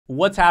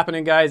What's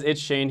happening, guys?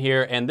 It's Shane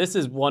here, and this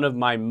is one of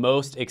my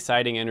most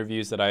exciting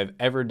interviews that I've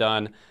ever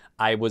done.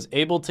 I was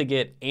able to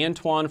get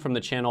Antoine from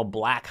the channel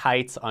Black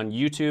Heights on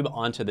YouTube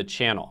onto the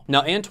channel.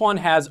 Now, Antoine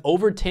has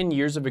over 10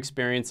 years of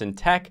experience in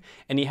tech,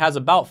 and he has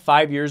about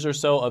 5 years or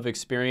so of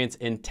experience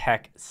in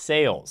tech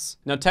sales.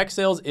 Now, tech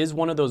sales is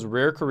one of those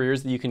rare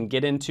careers that you can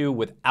get into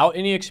without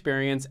any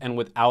experience and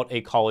without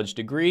a college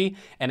degree,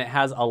 and it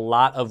has a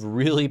lot of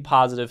really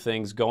positive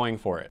things going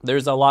for it.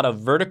 There's a lot of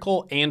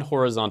vertical and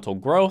horizontal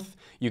growth.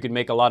 You can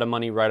make a lot of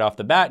money right off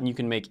the bat, and you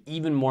can make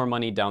even more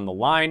money down the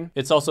line.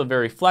 It's also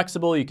very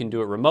flexible. You can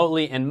do it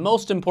remotely, and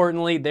most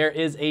importantly, there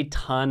is a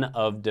ton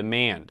of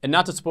demand. And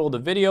not to spoil the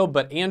video,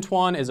 but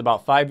Antoine is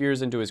about 5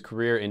 years into his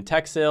career in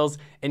tech sales,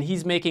 and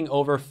he's making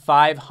over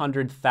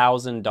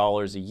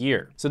 $500,000 a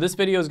year. So this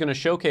video is gonna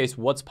showcase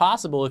what's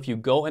possible if you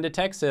go into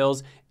tech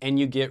sales and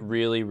you get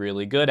really,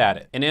 really good at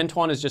it. And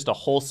Antoine is just a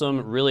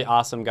wholesome, really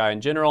awesome guy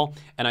in general,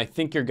 and I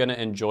think you're gonna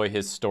enjoy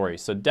his story.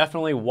 So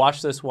definitely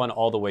watch this one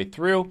all the way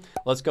through.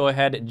 Let's go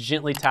ahead,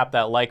 gently tap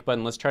that like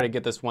button. Let's try to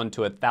get this one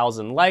to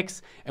 1,000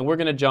 likes, and we're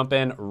gonna jump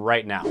in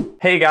right now.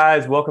 Hey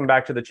guys, welcome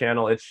back to the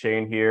channel. It's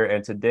Shane here,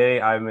 and today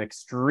I'm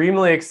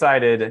extremely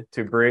excited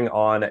to bring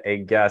on a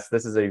guest.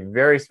 This is a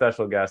very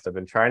special guest. I've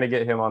been trying to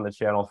get him on the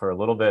channel for a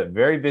little bit.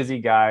 Very busy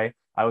guy.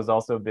 I was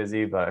also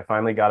busy, but I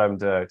finally got him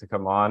to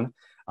come on.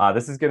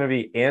 This is gonna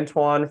be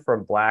Antoine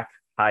from Black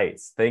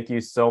Heights. Thank you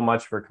so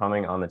much for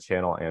coming on the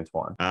channel,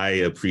 Antoine. I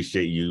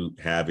appreciate you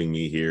having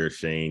me here,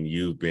 Shane.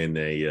 You've been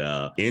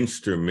a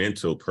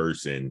instrumental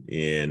person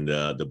in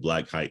the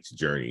Black Heights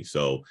journey.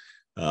 So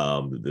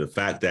the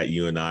fact that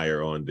you and I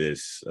are on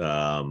this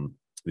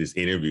this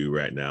interview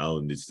right now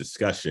and this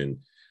discussion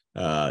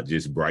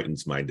just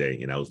brightens my day.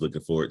 And I was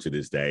looking forward to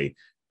this day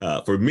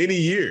for many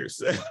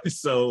years.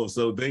 So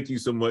thank you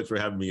so much for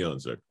having me on,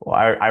 sir. Well,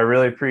 I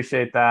really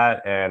appreciate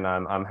that, and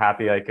I'm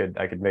happy I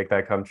could make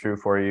that come true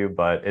for you.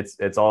 But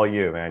it's all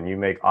you, man. You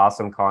make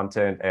awesome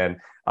content, and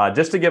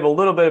just to give a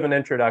little bit of an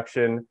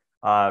introduction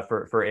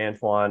for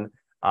Antoine.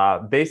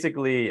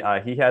 Basically,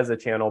 he has a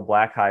channel,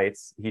 Black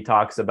Heights. He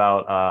talks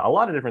about a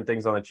lot of different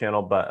things on the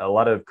channel, but a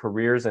lot of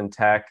careers in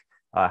tech,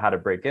 how to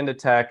break into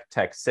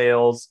tech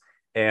sales.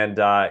 And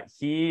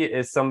he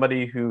is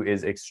somebody who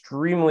is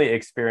extremely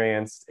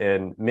experienced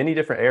in many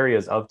different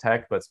areas of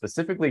tech, but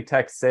specifically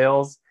tech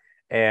sales.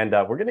 And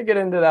we're going to get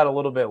into that a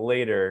little bit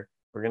later.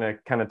 We're going to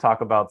kind of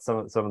talk about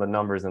some of the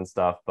numbers and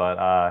stuff,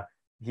 but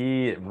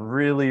he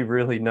really,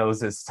 really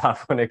knows his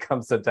stuff when it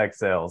comes to tech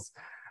sales.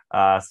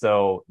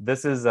 So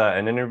this is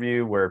an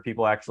interview where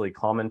people actually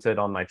commented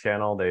on my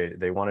channel.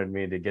 They wanted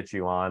me to get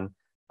you on.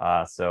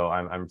 So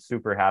I'm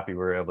super happy we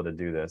were able to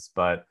do this.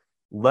 But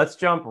let's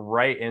jump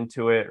right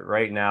into it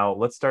right now.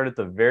 Let's start at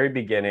the very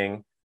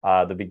beginning,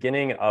 the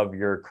beginning of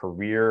your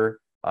career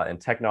in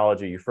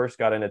technology. You first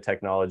got into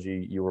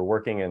technology. You were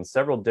working in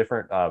several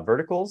different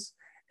verticals,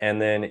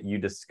 and then you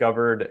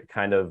discovered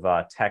kind of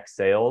tech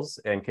sales.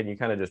 And can you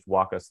kind of just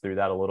walk us through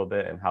that a little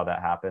bit and how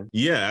that happened?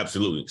 Yeah,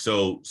 absolutely.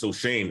 So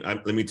Shane,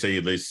 let me tell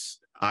you this.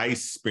 I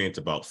spent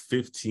about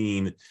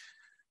 15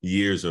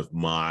 years of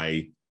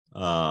my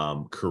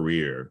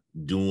career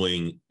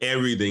doing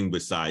everything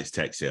besides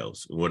tech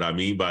sales. What I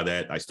mean by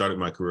that, I started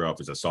my career off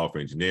as a software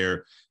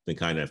engineer, then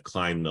kind of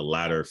climbed the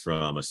ladder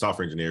from a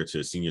software engineer to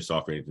a senior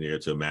software engineer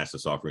to a master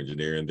software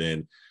engineer, and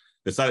then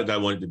decided that I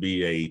wanted to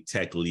be a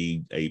tech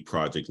lead, a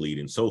project lead,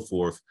 and so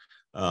forth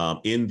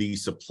in the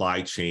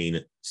supply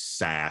chain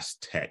SaaS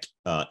tech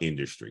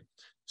industry.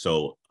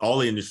 So all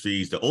the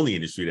industries, the only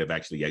industry that I've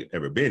actually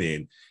ever been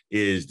in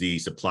is the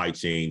supply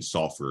chain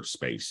software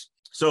space.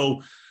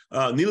 So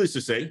needless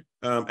to say,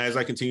 as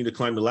I continue to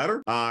climb the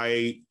ladder,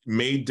 I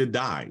made the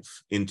dive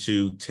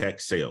into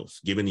tech sales,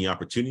 given the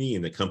opportunity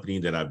in the company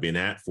that I've been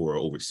at for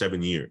over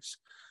 7 years.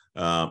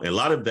 A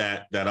lot of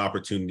that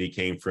opportunity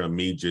came from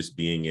me just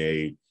being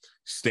a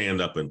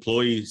stand-up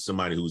employee,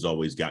 somebody who's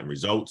always gotten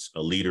results,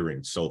 a leader,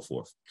 and so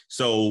forth.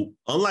 So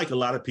unlike a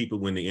lot of people,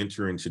 when they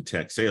enter into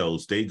tech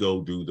sales, they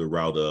go do the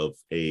route of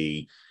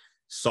a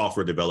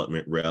software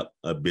development rep,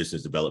 a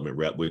business development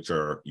rep, which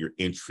are your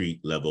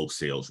entry-level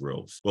sales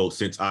roles. Well,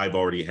 since I've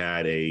already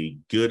had a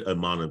good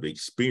amount of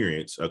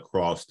experience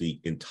across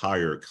the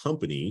entire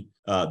company,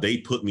 they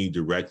put me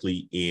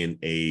directly in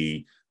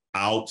a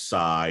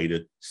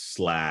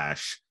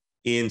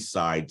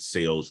outside/inside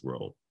sales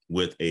role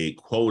with a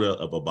quota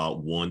of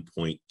about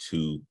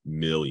 1.2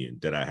 million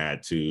that I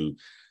had to,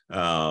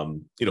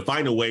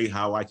 find a way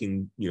how I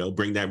can,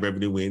 bring that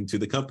revenue into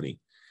the company.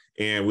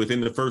 And within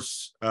the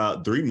first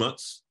 3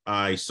 months,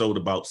 I sold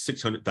about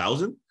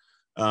 600,000.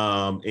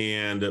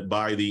 And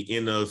by the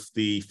end of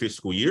the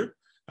fiscal year,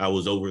 I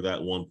was over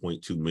that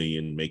 1.2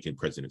 million making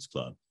President's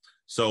Club.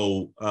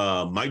 So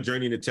my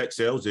journey into tech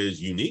sales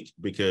is unique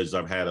because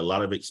I've had a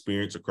lot of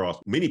experience across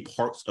many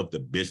parts of the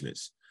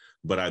business.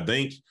 But I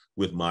think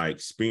with my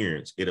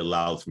experience, it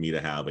allows me to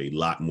have a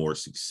lot more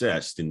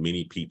success than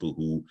many people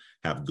who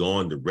have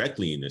gone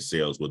directly into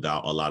sales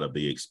without a lot of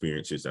the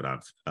experiences that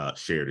I've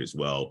shared as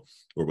well,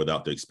 or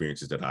without the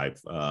experiences that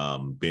I've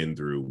been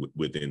through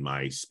within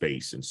my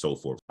space and so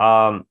forth.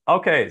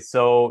 Okay,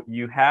 so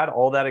you had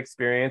all that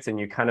experience and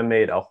you kind of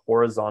made a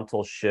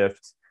horizontal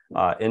shift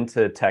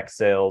into tech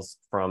sales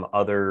from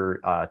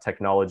other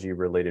technology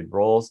related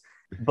roles.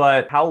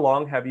 But how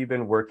long have you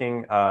been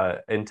working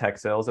in tech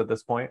sales at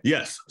this point?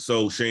 Yes.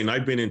 So Shane,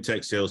 I've been in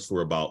tech sales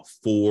for about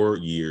 4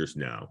 years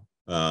now.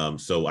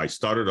 So I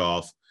started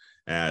off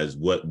as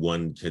what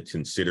one could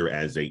consider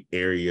as a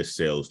area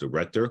sales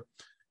director,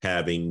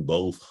 having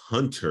both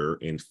hunter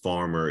and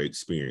farmer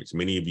experience.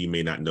 Many of you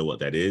may not know what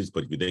that is,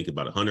 but if you think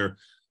about a hunter,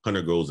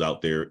 hunter goes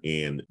out there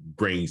and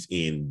brings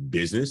in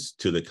business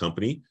to the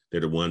company.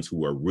 They're the ones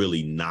who are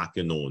really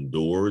knocking on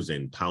doors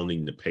and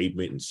pounding the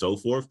pavement and so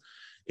forth.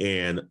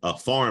 And a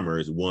farmer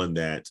is one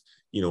that,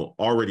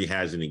 already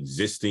has an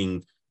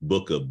existing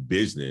book of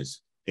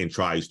business and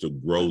tries to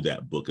grow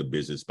that book of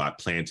business by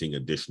planting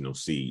additional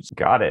seeds.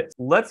 Got it.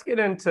 Let's get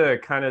into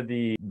kind of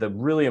the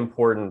really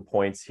important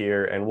points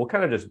here, and we'll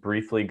kind of just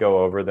briefly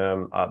go over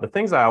them. The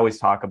things I always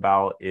talk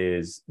about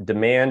is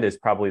demand is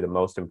probably the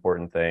most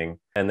important thing.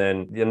 And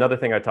then another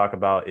thing I talk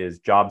about is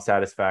job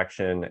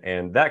satisfaction,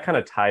 and that kind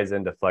of ties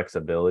into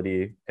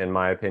flexibility, in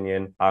my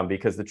opinion,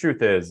 because the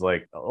truth is,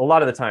 like, a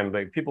lot of the time,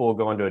 like, people will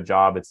go into a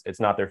job, it's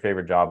not their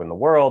favorite job in the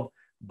world.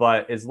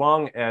 But as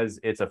long as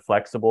it's a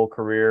flexible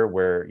career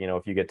where,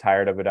 if you get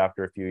tired of it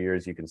after a few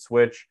years, you can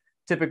switch.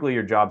 Typically,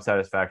 your job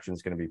satisfaction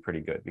is going to be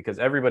pretty good because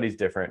everybody's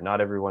different. Not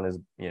everyone is,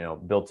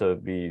 built to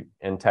be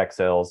in tech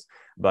sales,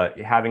 but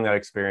having that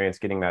experience,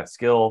 getting that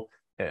skill,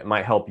 it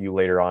might help you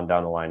later on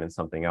down the line in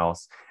something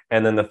else.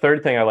 And then the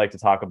third thing I like to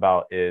talk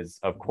about is,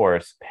 of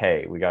course,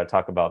 pay. We got to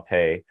talk about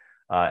pay.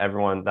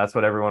 That's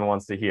what everyone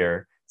wants to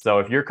hear. So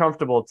if you're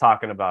comfortable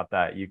talking about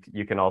that,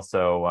 you can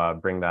also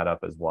bring that up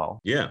as well.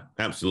 Yeah,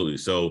 absolutely.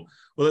 So,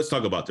 well, let's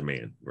talk about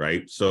demand,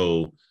 right?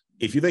 So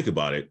if you think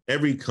about it,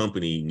 every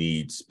company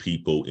needs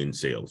people in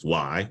sales.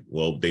 Why?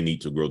 Well, they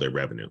need to grow their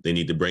revenue. They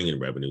need to bring in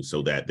revenue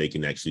so that they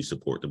can actually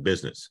support the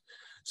business.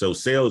 So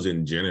sales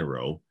in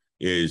general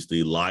is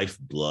the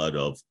lifeblood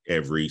of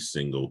every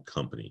single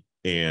company.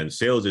 And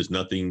sales is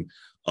nothing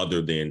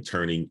other than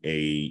turning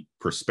a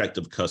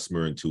prospective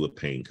customer into a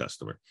paying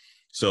customer.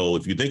 So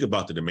if you think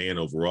about the demand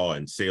overall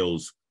and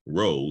sales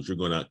roles, you're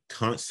going to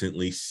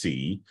constantly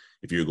see,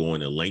 if you're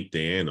going to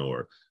LinkedIn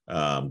or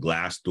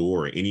Glassdoor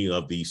or any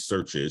of these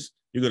searches,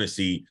 you're going to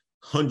see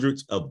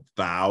hundreds of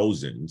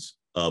thousands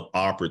of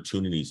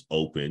opportunities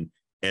open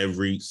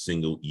every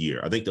single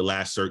year. I think the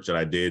last search that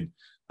I did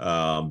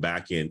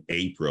back in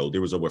April,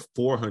 there was over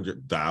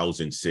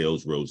 400,000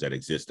 sales roles that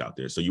exist out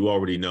there. So you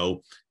already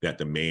know that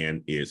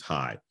demand is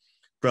high.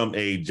 From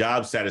a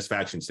job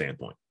satisfaction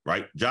standpoint,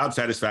 right? Job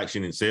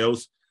satisfaction in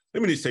sales,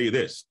 let me just tell you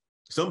this.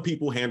 Some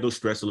people handle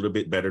stress a little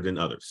bit better than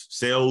others.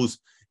 Sales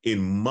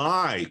in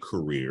my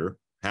career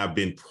have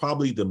been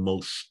probably the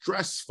most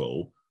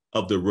stressful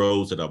of the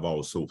roles that I've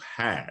also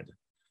had.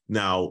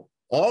 Now,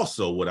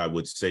 also what I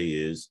would say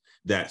is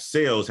that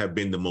sales have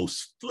been the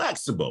most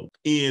flexible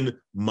in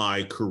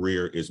my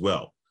career as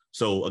well.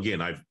 So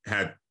again, I've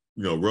had,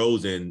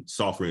 roles in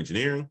software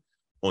engineering,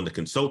 on the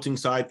consulting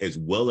side, as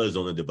well as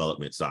on the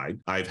development side.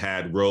 I've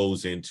had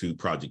roles into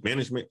project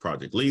management,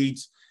 project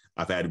leads.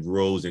 I've had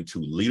roles into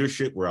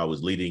leadership where I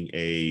was leading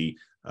a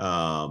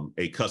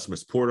customer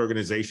support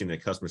organization, a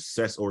customer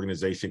success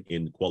organization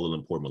in Kuala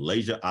Lumpur,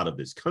 Malaysia, out of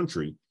this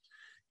country.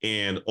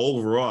 And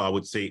overall, I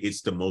would say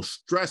it's the most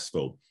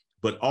stressful,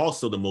 but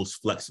also the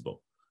most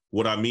flexible.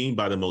 What I mean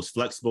by the most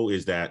flexible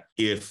is that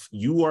if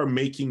you are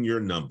making your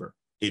number,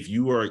 if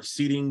you are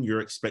exceeding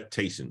your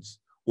expectations,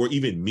 or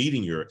even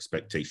meeting your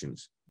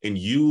expectations, and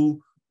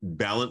you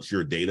balance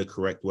your data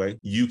correct way,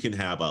 you can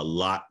have a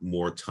lot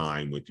more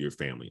time with your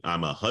family.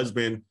 I'm a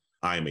husband,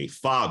 I'm a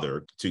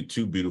father to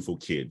two beautiful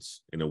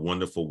kids and a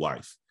wonderful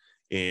wife.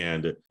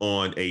 And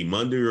on a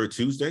Monday or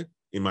Tuesday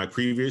in my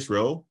previous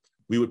role,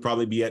 we would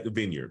probably be at the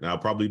vineyard. And I'll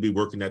probably be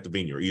working at the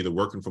vineyard, either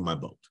working from my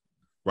boat,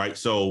 right?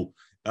 So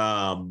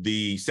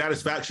the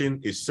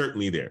satisfaction is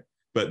certainly there.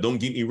 But don't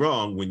get me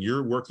wrong, when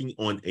you're working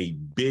on a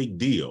big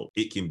deal,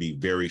 it can be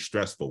very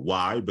stressful.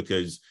 Why?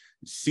 Because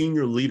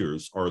senior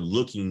leaders are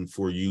looking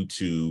for you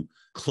to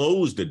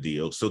close the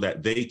deal so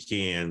that they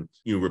can,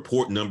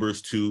 report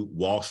numbers to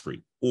Wall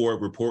Street or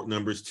report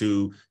numbers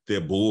to the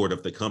board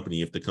of the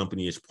company if the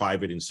company is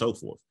private and so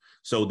forth.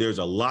 So there's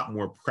a lot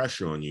more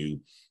pressure on you.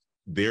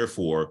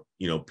 Therefore,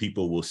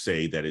 people will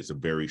say that it's a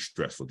very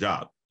stressful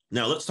job.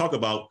 Now, let's talk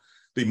about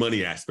the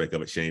money aspect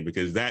of it, Shane,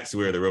 because that's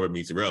where the rubber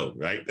meets the road,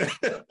 right?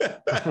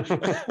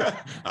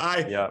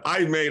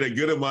 I made a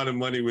good amount of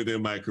money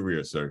within my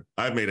career, sir.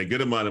 I've made a good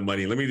amount of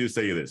money. Let me just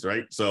say this,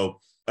 right? So,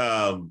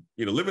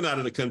 living out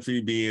of the country,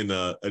 being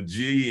a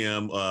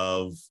GM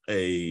of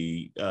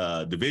a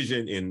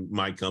division in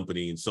my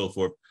company and so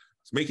forth,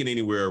 it's making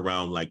anywhere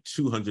around like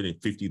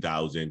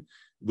 250,000.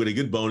 With a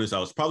good bonus, I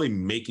was probably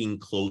making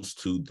close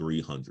to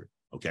 300.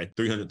 okay?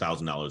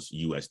 $300,000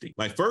 USD.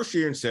 My first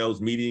year in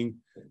sales, meeting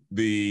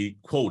the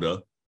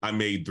quota, I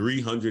made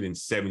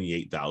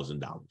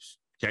 $378,000,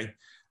 okay?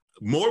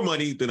 More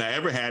money than I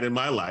ever had in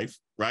my life,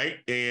 right?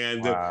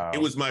 And Wow.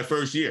 it was my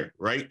first year,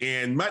 right?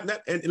 And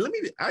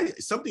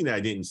something that I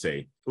didn't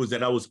say was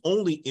that I was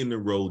only in the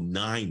role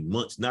 9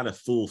 months, not a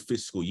full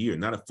fiscal year,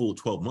 not a full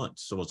 12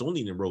 months. So I was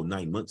only in the role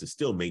 9 months and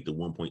still made the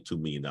 $1.2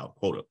 million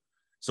quota.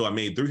 So I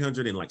made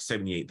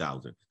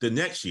 $378,000. The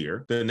next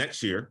year,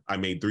 I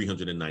made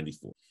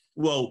 $394,000.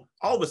 Well,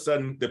 all of a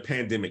sudden, the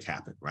pandemic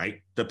happened,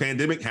 right? The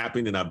pandemic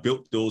happened, and I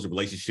built those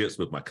relationships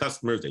with my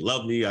customers. They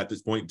love me at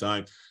this point in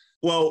time.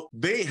 Well,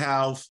 they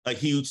have a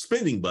huge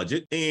spending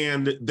budget,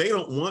 and they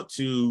don't want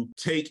to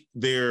take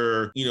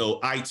their,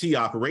 IT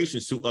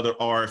operations to other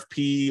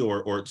RFP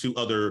or to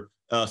other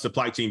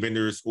supply chain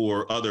vendors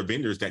or other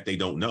vendors that they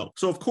don't know.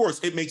 So, of course,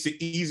 it makes it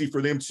easy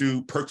for them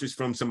to purchase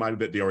from somebody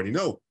that they already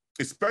know,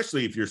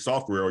 especially if your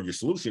software or your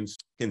solutions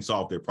can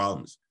solve their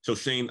problems. So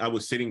Shane, I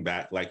was sitting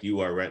back like you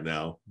are right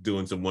now,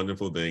 doing some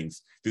wonderful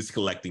things, just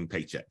collecting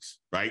paychecks,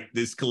 right?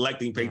 This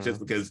collecting paychecks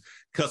because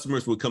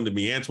customers would come to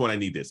me, Antoine, I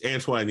need this.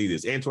 Antoine, I need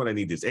this. Antoine, I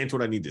need this.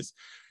 Antoine, I need this.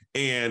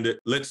 And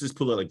let's just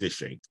pull it like this,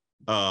 Shane.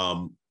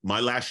 My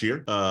last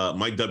year,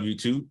 my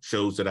W-2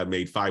 shows that I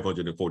made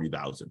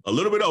 $540,000, a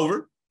little bit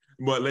over,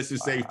 but let's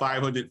just say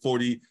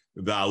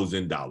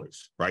 $540,000,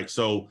 right?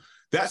 So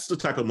that's the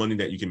type of money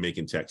that you can make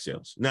in tech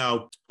sales.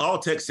 Now, all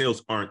tech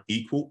sales aren't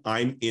equal.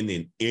 I'm in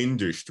an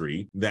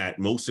industry that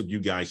most of you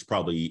guys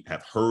probably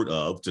have heard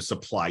of, the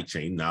supply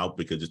chain now,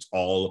 because it's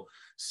all,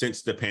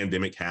 since the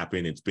pandemic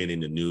happened, it's been in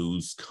the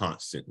news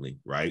constantly,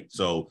 right?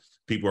 So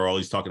people are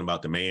always talking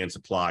about demand,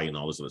 supply, and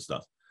all this other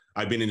stuff.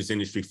 I've been in this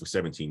industry for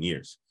 17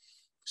 years.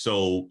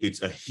 So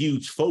it's a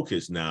huge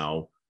focus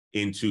now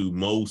into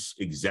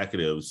most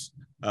executives'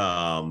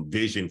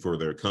 vision for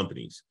their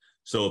companies.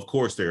 So, of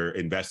course, they're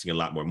investing a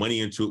lot more money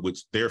into it,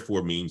 which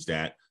therefore means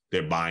that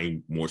they're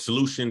buying more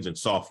solutions and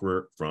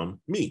software from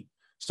me.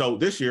 So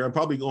this year, I'm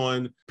probably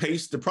on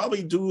pace to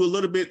probably do a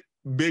little bit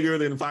bigger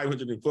than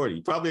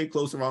 540, probably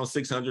close around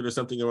 600 or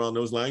something around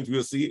those lines.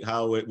 We'll see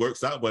how it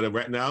works out. But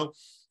right now,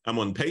 I'm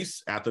on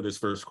pace after this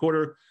first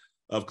quarter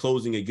of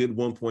closing a good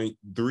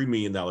 $1.3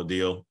 million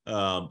deal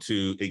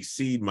to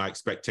exceed my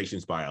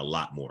expectations by a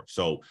lot more.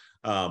 So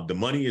the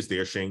money is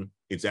there, Shane.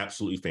 It's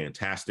absolutely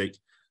fantastic.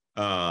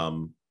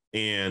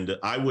 And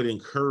I would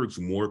encourage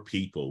more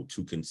people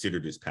to consider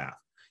this path.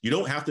 You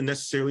don't have to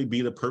necessarily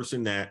be the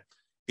person that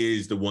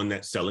is the one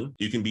that's selling.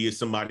 You can be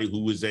somebody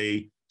who is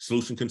a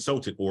solution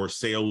consultant or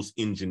sales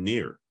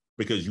engineer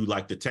because you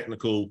like the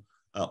technical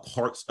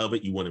parts of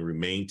it. You want to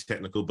remain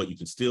technical, but you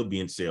can still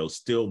be in sales,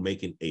 still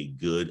making a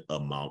good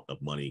amount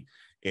of money.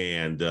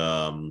 And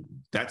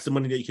that's the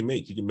money that you can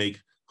make. You can make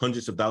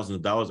hundreds of thousands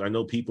of dollars. I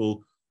know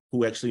people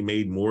who actually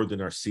made more than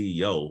our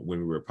CEO when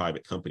we were a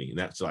private company. And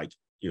that's like,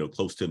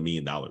 close to $1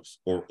 million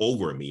or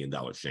over $1 million,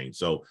 Shane.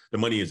 So the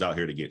money is out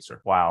here to get,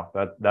 sir. Wow.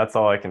 That's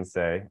all I can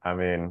say. I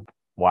mean,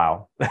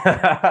 wow.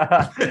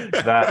 that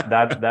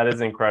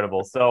is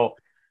incredible. So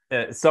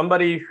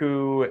somebody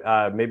who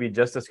maybe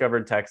just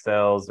discovered tech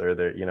sales or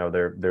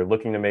they're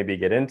looking to maybe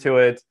get into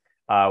it,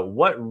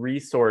 what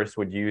resource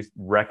would you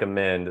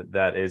recommend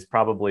that is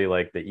probably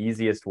like the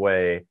easiest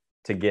way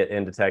to get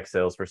into tech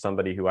sales for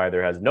somebody who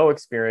either has no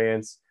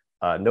experience,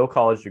 no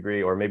college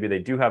degree, or maybe they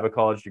do have a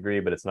college degree,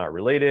 but it's not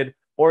related,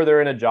 or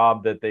they're in a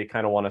job that they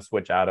kind of want to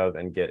switch out of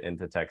and get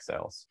into tech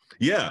sales?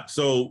 Yeah.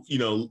 So,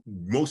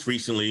 most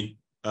recently,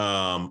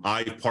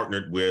 I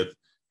partnered with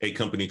a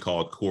company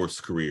called Course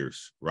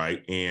Careers,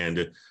 right?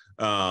 And,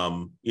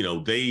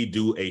 they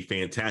do a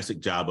fantastic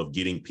job of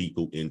getting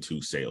people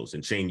into sales.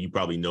 And Shane, you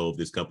probably know of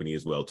this company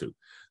as well, too.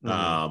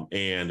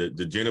 And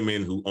the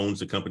gentleman who owns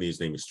the company,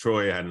 his name is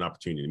Troy. I had an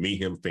opportunity to meet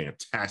him.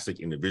 Fantastic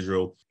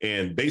individual.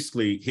 And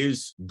basically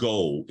his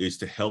goal is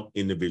to help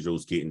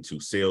individuals get into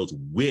sales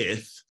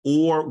with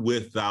or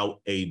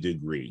without a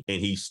degree.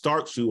 And he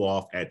starts you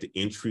off at the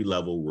entry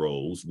level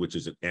roles, which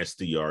is an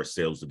SDR,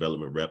 sales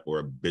development rep, or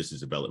a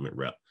business development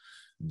rep.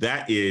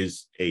 That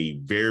is a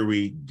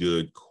very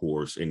good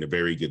course and a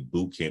very good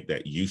boot camp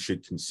that you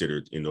should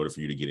consider in order for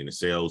you to get into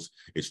sales.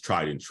 It's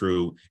tried and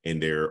true,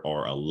 and there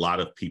are a lot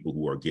of people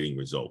who are getting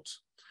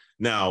results.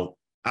 Now,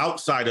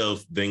 outside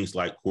of things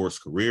like Course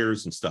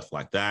Careers and stuff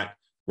like that,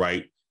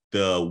 right?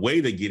 The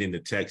way to get into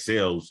tech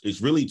sales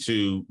is really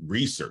to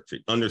research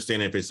it,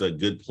 understand if it's a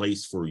good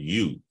place for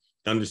you,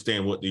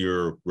 understand what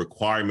your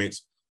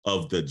requirements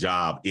of the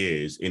job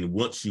is. And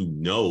once you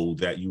know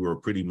that you are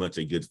pretty much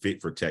a good fit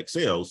for tech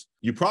sales,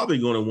 you're probably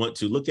going to want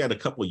to look at a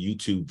couple of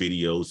YouTube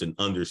videos and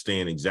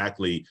understand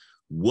exactly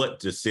what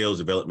the sales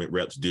development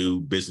reps do,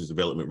 business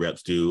development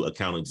reps do,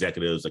 account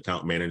executives,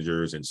 account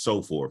managers, and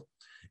so forth.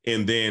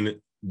 And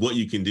then what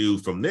you can do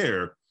from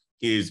there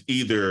is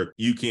either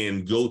you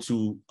can go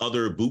to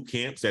other boot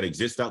camps that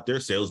exist out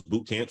there, sales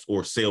boot camps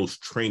or sales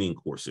training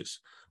courses.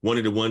 One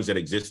of the ones that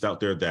exist out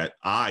there that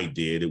I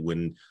did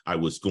when I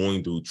was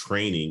going through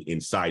training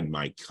inside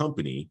my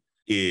company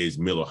is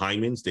Miller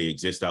Hyman's. They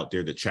exist out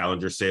there. The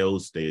Challenger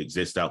sales, they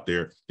exist out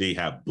there. They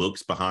have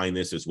books behind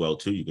this as well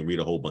too. You can read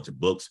a whole bunch of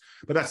books,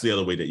 but that's the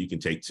other way that you can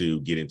take to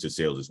get into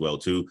sales as well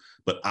too.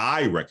 But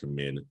I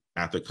recommend,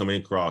 after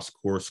coming across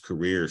Course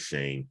Careers,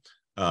 Shane,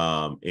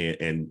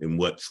 and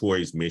what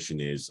Troy's mission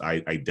is, I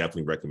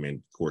definitely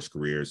recommend Course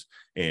Careers.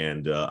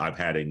 And I've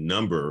had a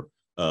number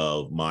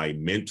of my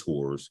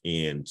mentors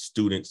and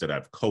students that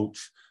I've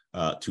coached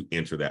to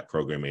enter that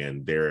program,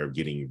 and they're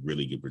getting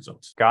really good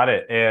results. Got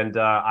it. And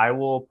I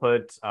will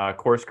put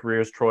Course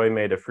Careers. Troy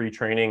made a free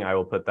training. I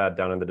will put that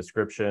down in the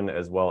description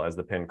as well as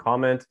the pinned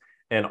comment.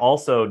 And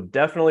also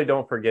definitely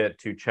don't forget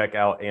to check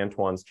out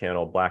Antoine's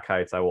channel, Black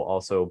Heights. I will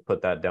also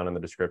put that down in the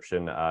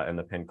description and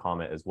the pinned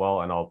comment as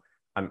well. And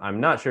I'm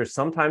not sure.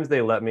 Sometimes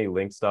they let me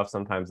link stuff,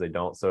 sometimes they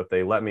don't. So if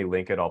they let me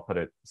link it, I'll put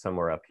it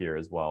somewhere up here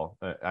as well,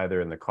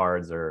 either in the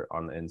cards or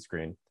on the end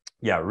screen.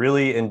 Yeah,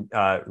 really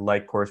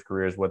like Course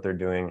Careers. What they're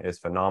doing is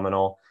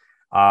phenomenal.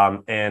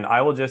 And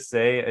I will just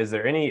say, is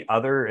there any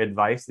other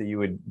advice that you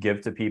would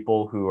give to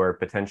people who are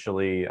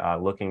potentially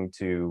looking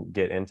to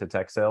get into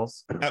tech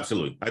sales?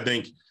 Absolutely. I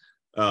think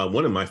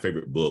one of my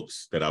favorite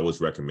books that I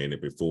was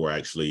recommended before I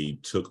actually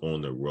took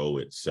on the role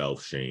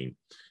itself, Shane,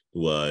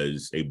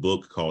 was a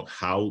book called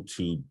How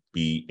to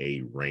Be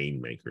a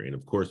Rainmaker. And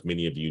of course,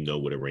 many of you know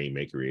what a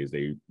rainmaker is.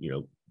 They,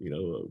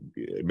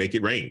 make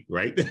it rain,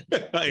 right?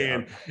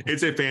 And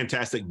it's a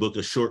fantastic book,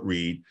 a short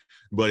read,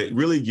 but it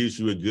really gives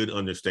you a good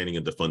understanding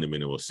of the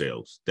fundamental of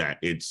sales, that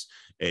it's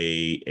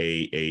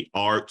a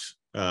art,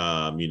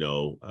 and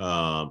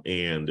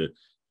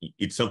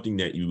it's something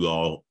that you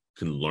all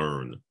can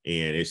learn.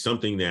 And it's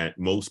something that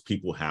most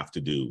people have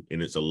to do.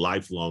 And it's a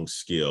lifelong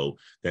skill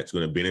that's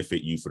going to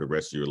benefit you for the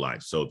rest of your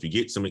life. So if you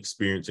get some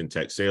experience in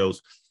tech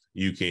sales,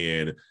 you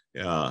can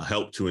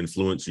help to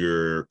influence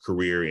your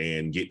career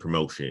and get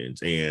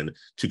promotions and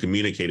to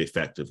communicate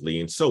effectively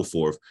and so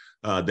forth.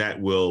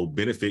 That will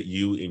benefit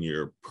you in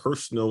your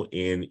personal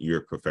and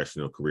your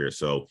professional career.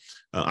 So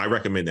I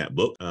recommend that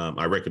book.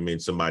 I recommend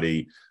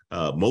somebody,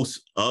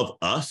 most of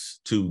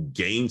us, to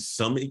gain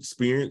some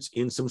experience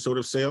in some sort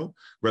of sale,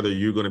 whether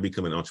you're going to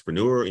become an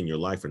entrepreneur in your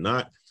life or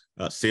not.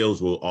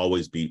 Sales will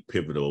always be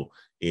pivotal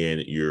in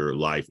your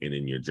life and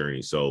in your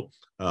journey. So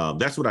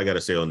that's what I got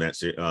to say on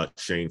that,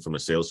 Shane, from a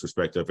sales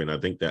perspective. And I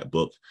think that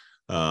book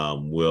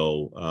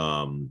will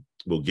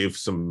give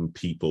some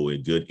people a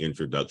good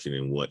introduction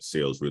in what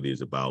sales really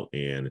is about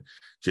and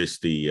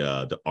just the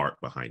art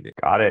behind it.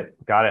 Got it.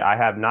 I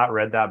have not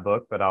read that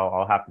book, but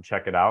I'll have to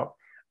check it out.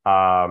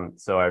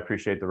 So I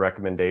appreciate the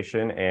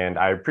recommendation, and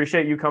I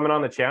appreciate you coming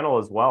on the channel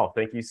as well.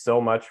 Thank you so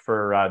much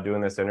for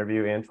doing this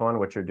interview, Antoine.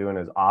 What you're doing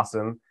is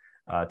awesome.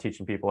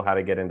 Teaching people how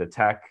to get into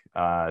tech,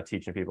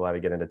 teaching people how to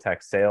get into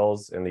tech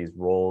sales in these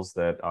roles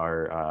that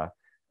are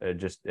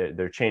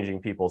they're changing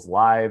people's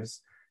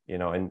lives.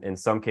 In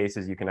some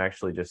cases, you can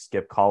actually just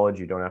skip college.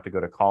 You don't have to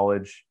go to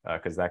college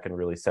because that can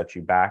really set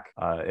you back.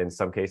 In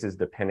some cases,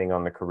 depending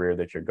on the career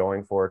that you're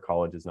going for,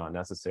 college is not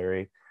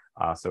necessary.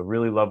 So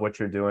really love what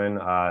you're doing.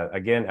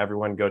 Again,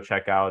 everyone go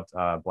check out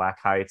Black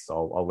Heights.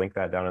 I'll link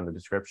that down in the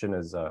description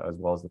as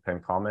well as the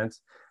pinned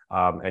comments.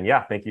 And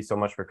yeah, thank you so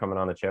much for coming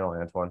on the channel,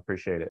 Antoine.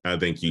 Appreciate it.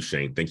 Thank you,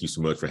 Shane. Thank you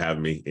so much for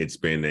having me. It's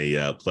been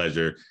a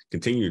pleasure.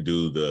 Continue to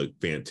do the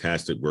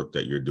fantastic work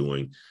that you're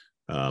doing,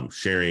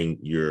 sharing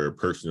your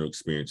personal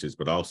experiences,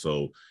 but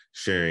also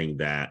sharing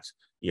that,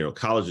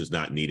 college is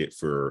not needed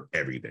for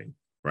everything,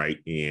 right?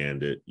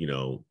 And,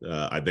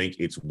 I think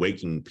it's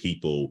waking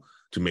people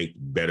to make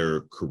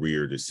better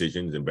career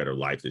decisions and better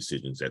life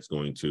decisions that's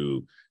going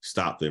to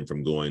stop them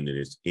from going in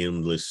this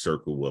endless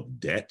circle of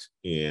debt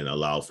and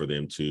allow for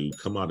them to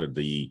come out of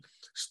the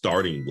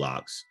starting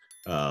blocks,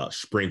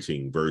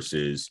 sprinting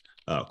versus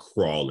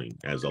crawling,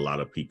 as a lot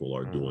of people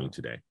are doing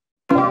today.